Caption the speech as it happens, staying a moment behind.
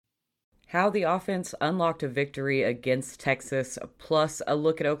How the offense unlocked a victory against Texas, plus a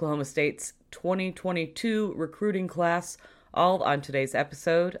look at Oklahoma State's 2022 recruiting class, all on today's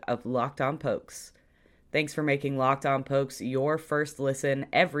episode of Locked On Pokes. Thanks for making Locked On Pokes your first listen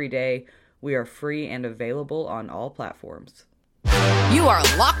every day. We are free and available on all platforms. You are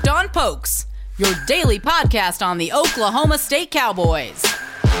Locked On Pokes, your daily podcast on the Oklahoma State Cowboys.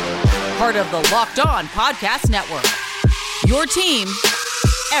 Part of the Locked On Podcast Network, your team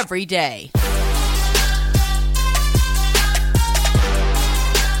every day.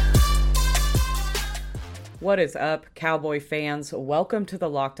 What is up, Cowboy fans? Welcome to the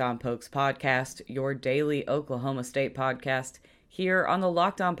Locked On Pokes podcast, your daily Oklahoma State podcast here on the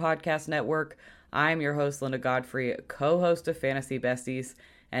Locked On Podcast Network. I'm your host, Linda Godfrey, co-host of Fantasy Besties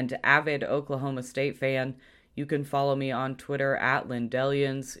and avid Oklahoma State fan. You can follow me on Twitter at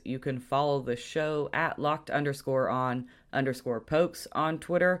Lindellians. You can follow the show at locked_on_pokes on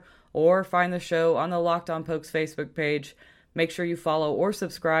Twitter, or find the show on the Locked On Pokes Facebook page. Make sure you follow or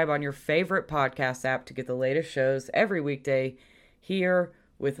subscribe on your favorite podcast app to get the latest shows every weekday here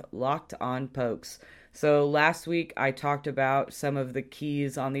with Locked On Pokes. So last week I talked about some of the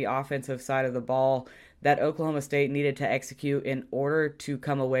keys on the offensive side of the ball that Oklahoma State needed to execute in order to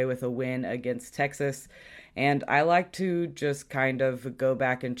come away with a win against Texas. And I like to just kind of go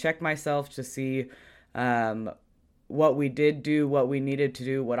back and check myself to see what we did do, what we needed to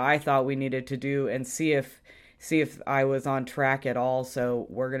do, what I thought we needed to do, and see if I was on track at all. So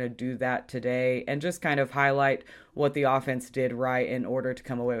we're going to do that today and just kind of highlight what the offense did right in order to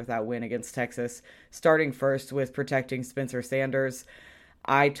come away with that win against Texas, starting first with protecting Spencer Sanders.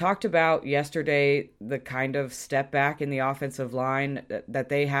 I talked about yesterday the kind of step back in the offensive line that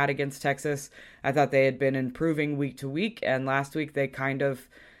they had against Texas. I thought they had been improving week to week, and last week they kind of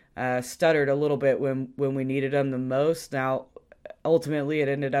stuttered a little bit when we needed them the most. Now, ultimately, it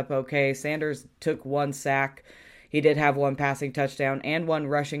ended up okay. Sanders took one sack. He did have one passing touchdown and one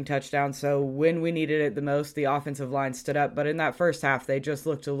rushing touchdown, so when we needed it the most, the offensive line stood up. But in that first half, they just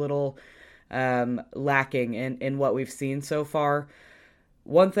looked a little lacking in what we've seen so far.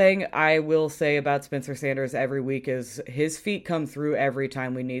 One thing I will say about Spencer Sanders every week is his feet come through every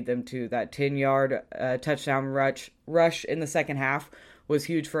time we need them to. That 10-yard touchdown rush in the second half was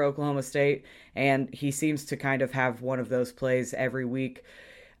huge for Oklahoma State, and he seems to kind of have one of those plays every week.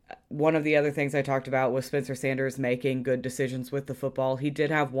 One of the other things I talked about was Spencer Sanders making good decisions with the football. He did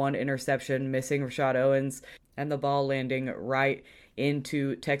have one interception, missing Rashad Owens, and the ball landing right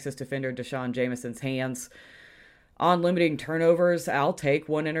into Texas defender D'Shawn Jamison's hands. On limiting turnovers, I'll take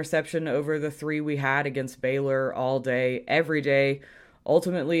one interception over the three we had against Baylor all day, every day.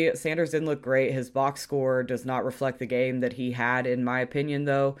 Ultimately, Sanders didn't look great. His box score does not reflect the game that he had, in my opinion,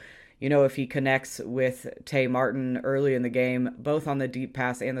 though. You know, if he connects with Tay Martin early in the game, both on the deep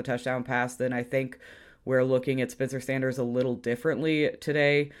pass and the touchdown pass, then I think we're looking at Spencer Sanders a little differently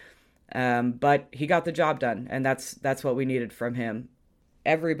today. But he got the job done, and that's what we needed from him.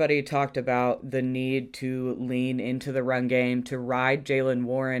 Everybody talked about the need to lean into the run game, to ride Jaylen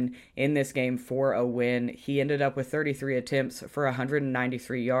Warren in this game for a win. He ended up with 33 attempts for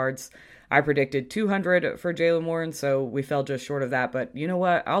 193 yards. I predicted 200 for Jaylen Warren, so we fell just short of that. But you know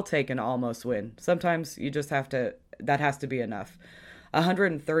what? I'll take an almost win. Sometimes you just have to, that has to be enough.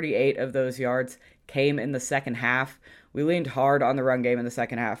 138 of those yards came in the second half. We leaned hard on the run game in the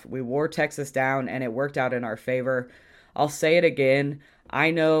second half. We wore Texas down, and it worked out in our favor. I'll say it again.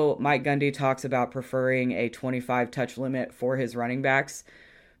 I know Mike Gundy talks about preferring a 25 touch limit for his running backs,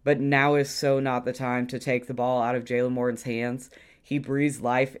 but now is so not the time to take the ball out of Jaylen Warren's hands. He breathes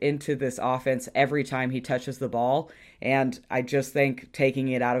life into this offense every time he touches the ball, and I just think taking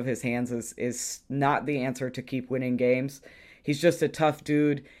it out of his hands is not the answer to keep winning games. He's just a tough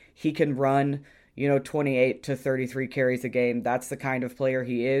dude. He can run, 28 to 33 carries a game. That's the kind of player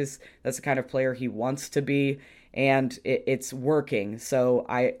he is. That's the kind of player he wants to be. And it's working. So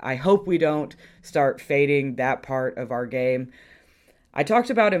I hope we don't start fading that part of our game. I talked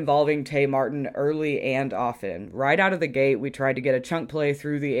about involving Tay Martin early and often. Right out of the gate, we tried to get a chunk play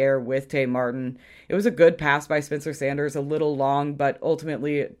through the air with Tay Martin. It was a good pass by Spencer Sanders, a little long, but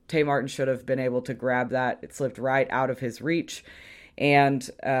ultimately Tay Martin should have been able to grab that. It slipped right out of his reach. And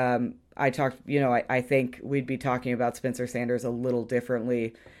I think we'd be talking about Spencer Sanders a little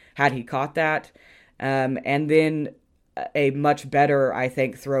differently had he caught that. And then a much better, I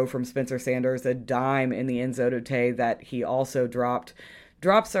think, throw from Spencer Sanders, a dime in the end zone to Tay that he also dropped.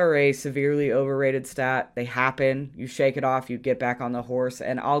 Drops are a severely overrated stat. They happen. You shake it off, you get back on the horse,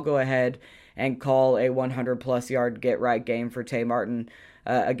 and I'll go ahead and call a 100-plus yard get-right game for Tay Martin.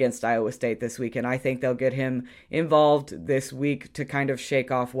 against Iowa State this week. And I think they'll get him involved this week to kind of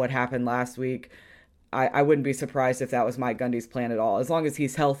shake off what happened last week. I wouldn't be surprised if that was Mike Gundy's plan at all. As long as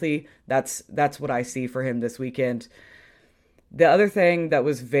he's healthy, that's what I see for him this weekend. The other thing that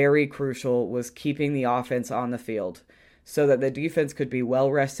was very crucial was keeping the offense on the field so that the defense could be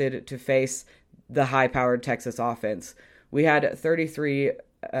well rested to face the high-powered Texas offense. We had 33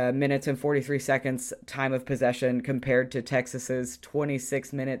 minutes and 43 seconds time of possession compared to Texas's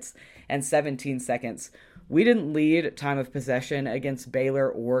 26 minutes and 17 seconds. We didn't lead time of possession against Baylor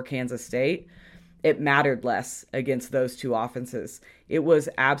or Kansas State. It mattered less against those two offenses. It was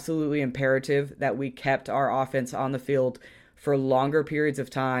absolutely imperative that we kept our offense on the field for longer periods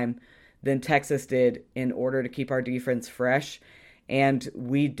of time than Texas did in order to keep our defense fresh. And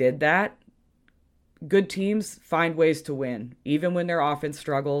we did that. Good teams find ways to win, even when their offense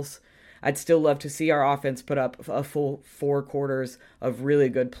struggles. I'd still love to see our offense put up a full 4 quarters of really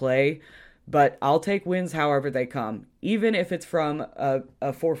good play, but I'll take wins however they come, even if it's from a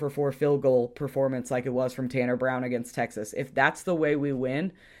 4-for-4 field goal performance like it was from Tanner Brown against Texas. If that's the way we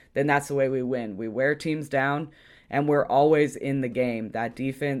win, then that's the way we win. We wear teams down, and we're always in the game. That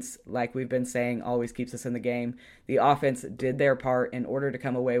defense, like we've been saying, always keeps us in the game. The offense did their part in order to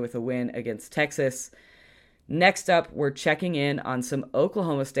come away with a win against Texas. Next up, we're checking in on some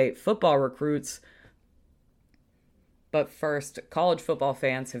Oklahoma State football recruits. But first, college football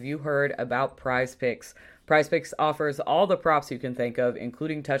fans, have you heard about Prize Picks? Prize Picks offers all the props you can think of,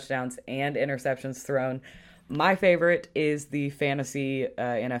 including touchdowns and interceptions thrown. My favorite is the fantasy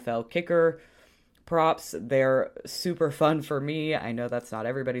NFL kicker props. They're super fun for me. I know that's not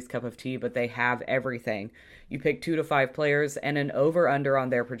everybody's cup of tea, but they have everything. You pick 2 to 5 players and an over-under on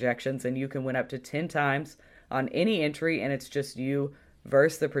their projections, and you can win up to 10 times on any entry, and it's just you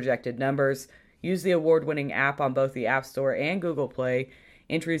versus the projected numbers. Use the award-winning app on both the App Store and Google Play.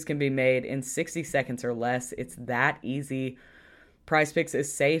 Entries can be made in 60 seconds or less. It's that easy. PrizePicks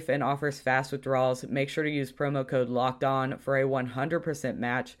is safe and offers fast withdrawals. Make sure to use promo code LOCKEDON for a 100%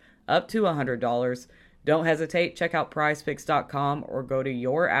 match up to $100. Don't hesitate. Check out prizepicks.com or go to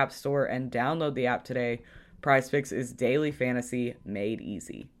your app store and download the app today. PrizePicks is daily fantasy made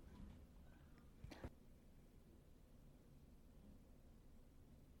easy.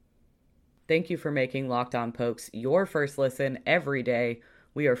 Thank you for making Locked On Pokes your first listen every day.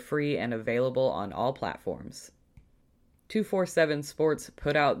 We are free and available on all platforms. 247 Sports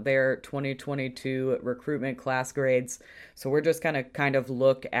put out their 2022 recruitment class grades. So we're just going to kind of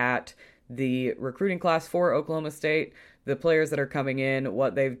look at the recruiting class for Oklahoma State, the players that are coming in,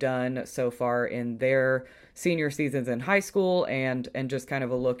 what they've done so far in their senior seasons in high school, and just kind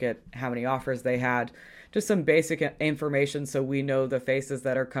of a look at how many offers they had. Just some basic information so we know the faces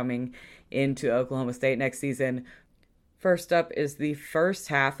that are coming into Oklahoma State next season. First up is the first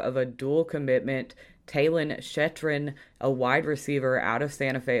half of a dual commitment, Talon Shetron, a wide receiver out of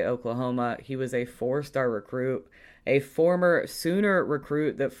Santa Fe, Oklahoma. He was a 4-star recruit, a former Sooner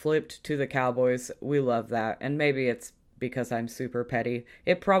recruit that flipped to the Cowboys. We love that. And maybe it's because I'm super petty.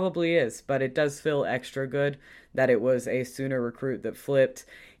 It probably is, but it does feel extra good that it was a Sooner recruit that flipped.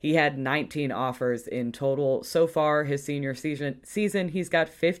 He had 19 offers in total. So far, his senior season, he's got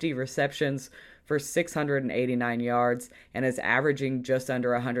 50 receptions for 689 yards and is averaging just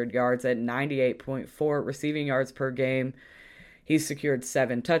under 100 yards at 98.4 receiving yards per game. He's secured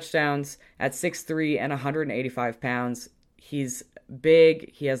 7 touchdowns at 6'3" and 185 pounds. He's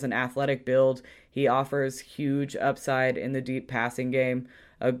big. He has an athletic build. He offers huge upside in the deep passing game.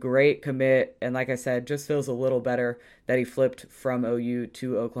 A great commit, and like I said, just feels a little better that he flipped from OU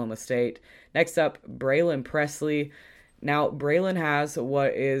to Oklahoma State. Next up, Braylon Presley. Now, Braylon has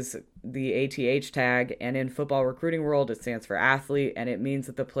what is the ATH tag, and in football recruiting world, it stands for athlete, and it means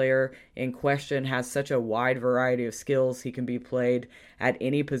that the player in question has such a wide variety of skills. He can be played at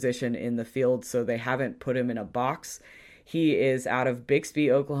any position in the field, so they haven't put him in a box. He is out of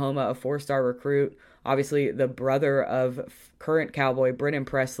Bixby, Oklahoma, a 4-star recruit. Obviously, the brother of current Cowboy Brennan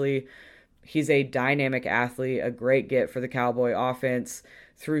Presley. He's a dynamic athlete, a great get for the Cowboy offense.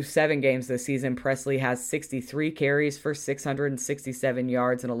 Through 7 games this season, Presley has 63 carries for 667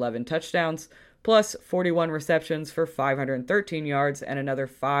 yards and 11 touchdowns, plus 41 receptions for 513 yards and another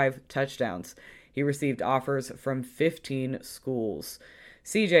 5 touchdowns. He received offers from 15 schools.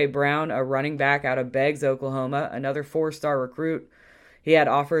 CJ Brown, a running back out of Beggs, Oklahoma, another 4-star recruit. He had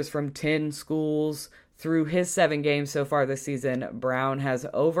offers from 10 schools. Through his 7 games so far this season, Brown has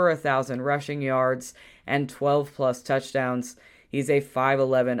over 1,000 rushing yards and 12-plus touchdowns. He's a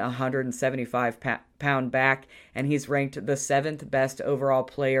 5'11", 175-pound back, and he's ranked the 7th best overall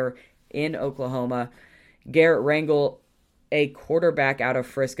player in Oklahoma. Garrett Rangel, a quarterback out of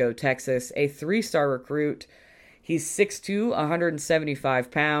Frisco, Texas, a 3-star recruit. He's 6'2",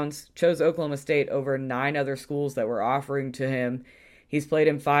 175 pounds, chose Oklahoma State over 9 other schools that were offering to him. He's played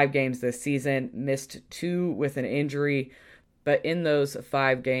in 5 games this season, missed 2 with an injury, but in those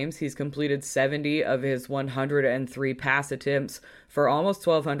 5 games, he's completed 70 of his 103 pass attempts for almost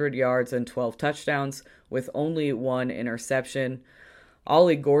 1,200 yards and 12 touchdowns, with only 1 interception.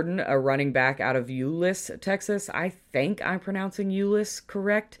 Ollie Gordon, a running back out of Euless, Texas, I think I'm pronouncing Euless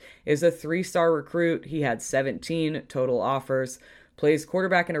correct, is a 3-star recruit. He had 17 total offers, plays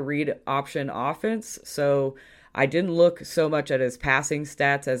quarterback in a read option offense, so I didn't look so much at his passing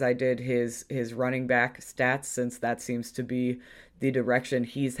stats as I did his running back stats, since that seems to be the direction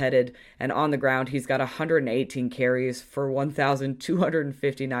he's headed. And on the ground, he's got 118 carries for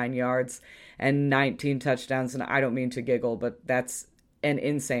 1,259 yards and 19 touchdowns. And I don't mean to giggle, but that's an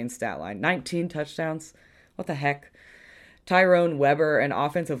insane stat line. 19 touchdowns? What the heck? Tyrone Weber, an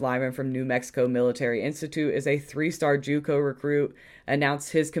offensive lineman from New Mexico Military Institute, is a 3-star JUCO recruit,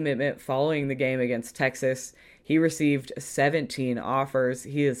 announced his commitment following the game against Texas. He received 17 offers.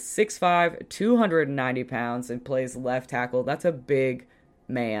 He is 6'5", 290 pounds, and plays left tackle. That's a big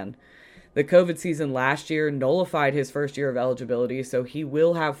man. The COVID season last year nullified his first year of eligibility, so he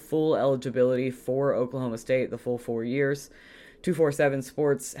will have full eligibility for Oklahoma State the full 4 years. 247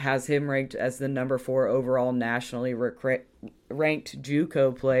 Sports has him ranked as the number 4 overall nationally ranked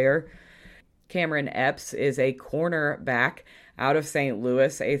JUCO player. Cameron Epps is a cornerback out of St.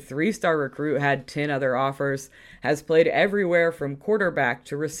 Louis, a 3-star recruit, had 10 other offers, has played everywhere from quarterback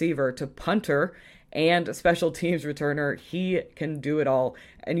to receiver to punter and special teams returner. He can do it all.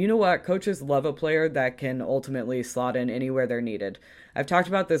 And you know what? Coaches love a player that can ultimately slot in anywhere they're needed. I've talked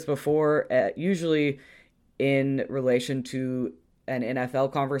about this before, usually in relation to an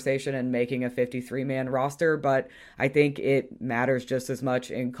NFL conversation and making a 53-man roster, but I think it matters just as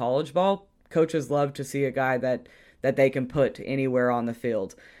much in college ball. Coaches love to see a guy that they can put anywhere on the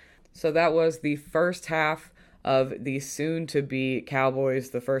field. So that was the first half of the soon-to-be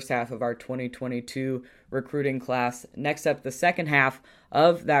Cowboys, the first half of our 2022 recruiting class. Next up, the second half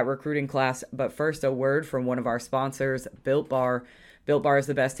of that recruiting class, but first a word from one of our sponsors, Built Bar. Built Bar is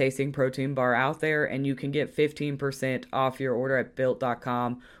the best tasting protein bar out there, and you can get 15% off your order at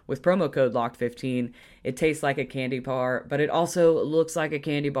Built.com with promo code LOCKED15. It tastes like a candy bar, but it also looks like a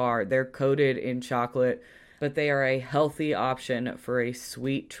candy bar. They're coated in chocolate, but they are a healthy option for a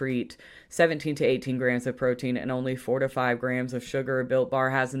sweet treat. 17 to 18 grams of protein and only 4 to 5 grams of sugar. Built Bar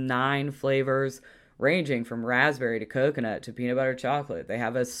has 9 flavors, ranging from raspberry to coconut to peanut butter chocolate. They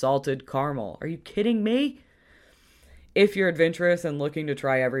have a salted caramel. Are you kidding me? If you're adventurous and looking to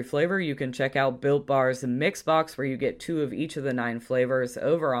try every flavor, you can check out Built Bar's Mix Box, where you get 2 of each of the 9 flavors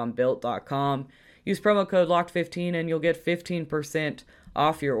over on Built.com. Use promo code LOCKED15 and you'll get 15%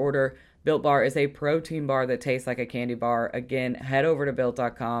 off your order. Built Bar is a protein bar that tastes like a candy bar. Again, head over to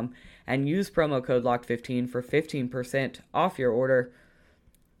Built.com and use promo code LOCKED15 for 15% off your order.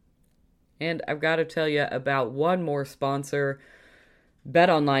 And I've got to tell you about one more sponsor,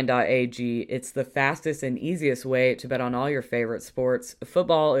 BetOnline.ag. It's the fastest and easiest way to bet on all your favorite sports.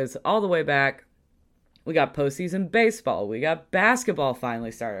 Football is all the way back. We got postseason baseball. We got basketball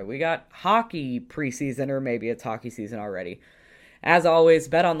finally started. We got hockey preseason, or maybe it's hockey season already. As always,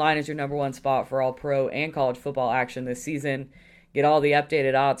 BetOnline is your number one spot for all pro and college football action this season. Get all the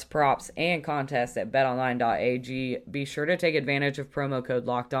updated odds, props, and contests at betonline.ag. Be sure to take advantage of promo code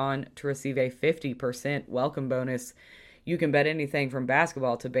LOCKEDON to receive a 50% welcome bonus. You can bet anything from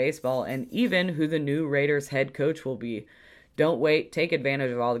basketball to baseball and even who the new Raiders head coach will be. Don't wait. Take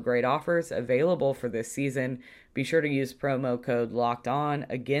advantage of all the great offers available for this season. Be sure to use promo code LOCKEDON.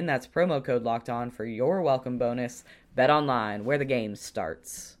 Again, that's promo code LOCKEDON for your welcome bonus. Bet online, where the game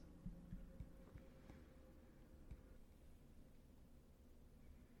starts.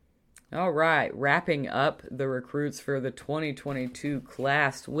 All right, wrapping up the recruits for the 2022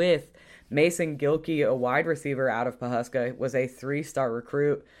 class with Mason Gilkey, a wide receiver out of Pawhuska, was a 3-star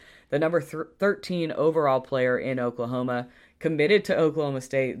recruit. The number 13 overall player in Oklahoma, committed to Oklahoma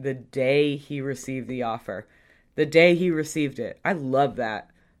State the day he received the offer. The day he received it. I love that.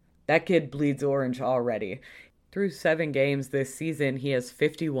 That kid bleeds orange already. Through 7 games this season, he has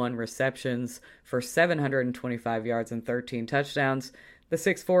 51 receptions for 725 yards and 13 touchdowns. The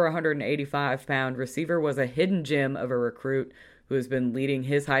 6'4", 185-pound receiver was a hidden gem of a recruit who has been leading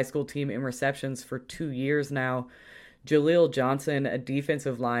his high school team in receptions for 2 years now. Jaleel Johnson, a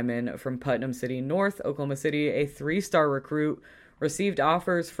defensive lineman from Putnam City North, Oklahoma City, a 3-star recruit, received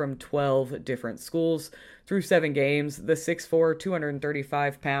offers from 12 different schools. Through 7 games, the 6'4",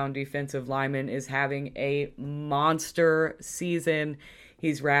 235-pound defensive lineman is having a monster season.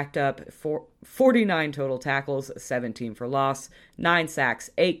 He's racked up 49 total tackles, 17 for loss, 9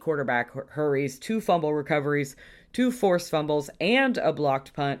 sacks, 8 quarterback hurries, 2 fumble recoveries, 2 forced fumbles, and a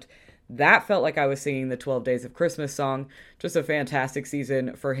blocked punt. That felt like I was singing the 12 Days of Christmas song. Just a fantastic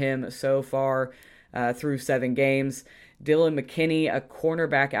season for him so far through 7 games. Dylan McKinney, a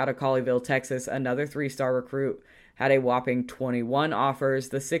cornerback out of Colleyville, Texas, another 3-star recruit, had a whopping 21 offers.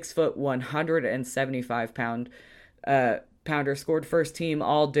 The 6', 175-pounder scored first team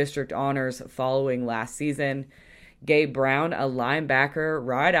all-district honors following last season. Gabe Brown, a linebacker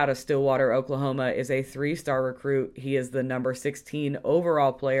right out of Stillwater, Oklahoma, is a 3-star recruit. He is the number 16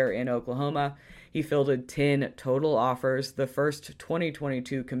 overall player in Oklahoma. He fielded 10 total offers, the first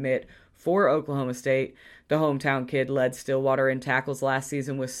 2022 commit for Oklahoma State. The hometown kid led Stillwater in tackles last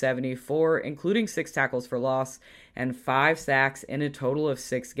season with 74, including 6 tackles for loss and 5 sacks in a total of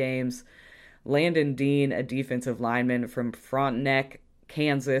 6 games. Landon Dean, a defensive lineman from Frontenac,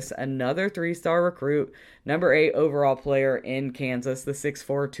 Kansas, another 3-star recruit, number 8 overall player in Kansas, the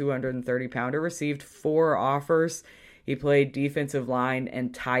 6'4", 230-pounder, received 4 offers. He played defensive line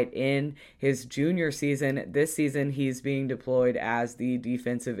and tight end his junior season. This season, he's being deployed as the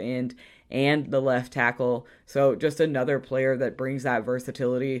defensive end and the left tackle. So just another player that brings that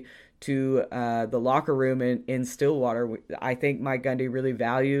versatility to the locker room in Stillwater. I think Mike Gundy really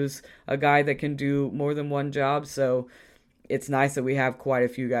values a guy that can do more than one job. So it's nice that we have quite a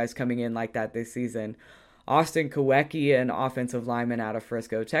few guys coming in like that this season. Austin Kowecki, an offensive lineman out of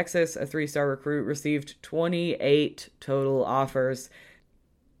Frisco, Texas, a 3-star recruit, received 28 total offers.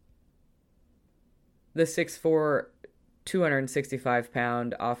 The 6'4",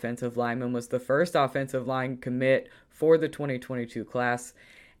 265-pound offensive lineman was the first offensive line commit for the 2022 class.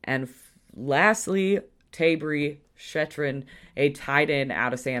 And lastly, Tabry Shetron, a tight end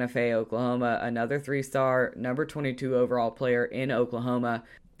out of Santa Fe, Oklahoma, another 3-star, number 22 overall player in Oklahoma.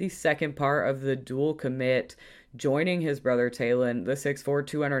 The second part of the dual commit, joining his brother Talon, the 6'4",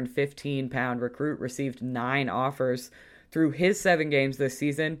 215-pound recruit received 9 offers. Through his 7 games this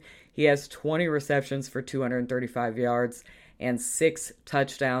season, he has 20 receptions for 235 yards and 6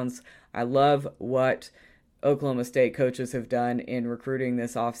 touchdowns. I love what Oklahoma State coaches have done in recruiting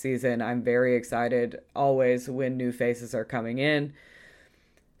this offseason. I'm very excited always when new faces are coming in.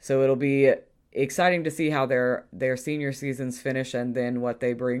 So it'll be exciting to see how their senior seasons finish and then what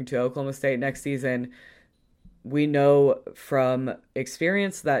they bring to Oklahoma State next season. We know from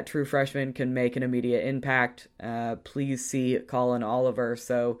experience that true freshmen can make an immediate impact. Please see Colin Oliver.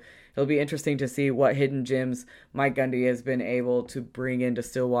 So it'll be interesting to see what hidden gems Mike Gundy has been able to bring into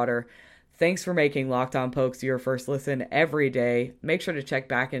Stillwater. Thanks for making Locked On Pokes your first listen every day. Make sure to check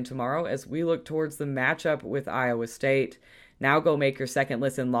back in tomorrow as we look towards the matchup with Iowa State. Now go make your second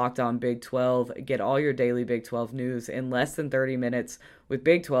listen Locked On Big 12. Get all your daily Big 12 news in less than 30 minutes with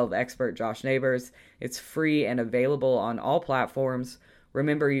Big 12 expert Josh Neighbors. It's free and available on all platforms.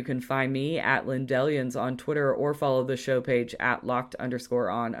 Remember, you can find me at Lindellians on Twitter or follow the show page at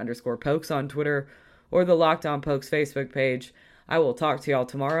locked_on_pokes on Twitter or the Locked On Pokes Facebook page. I will talk to y'all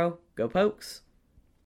tomorrow. Go Pokes!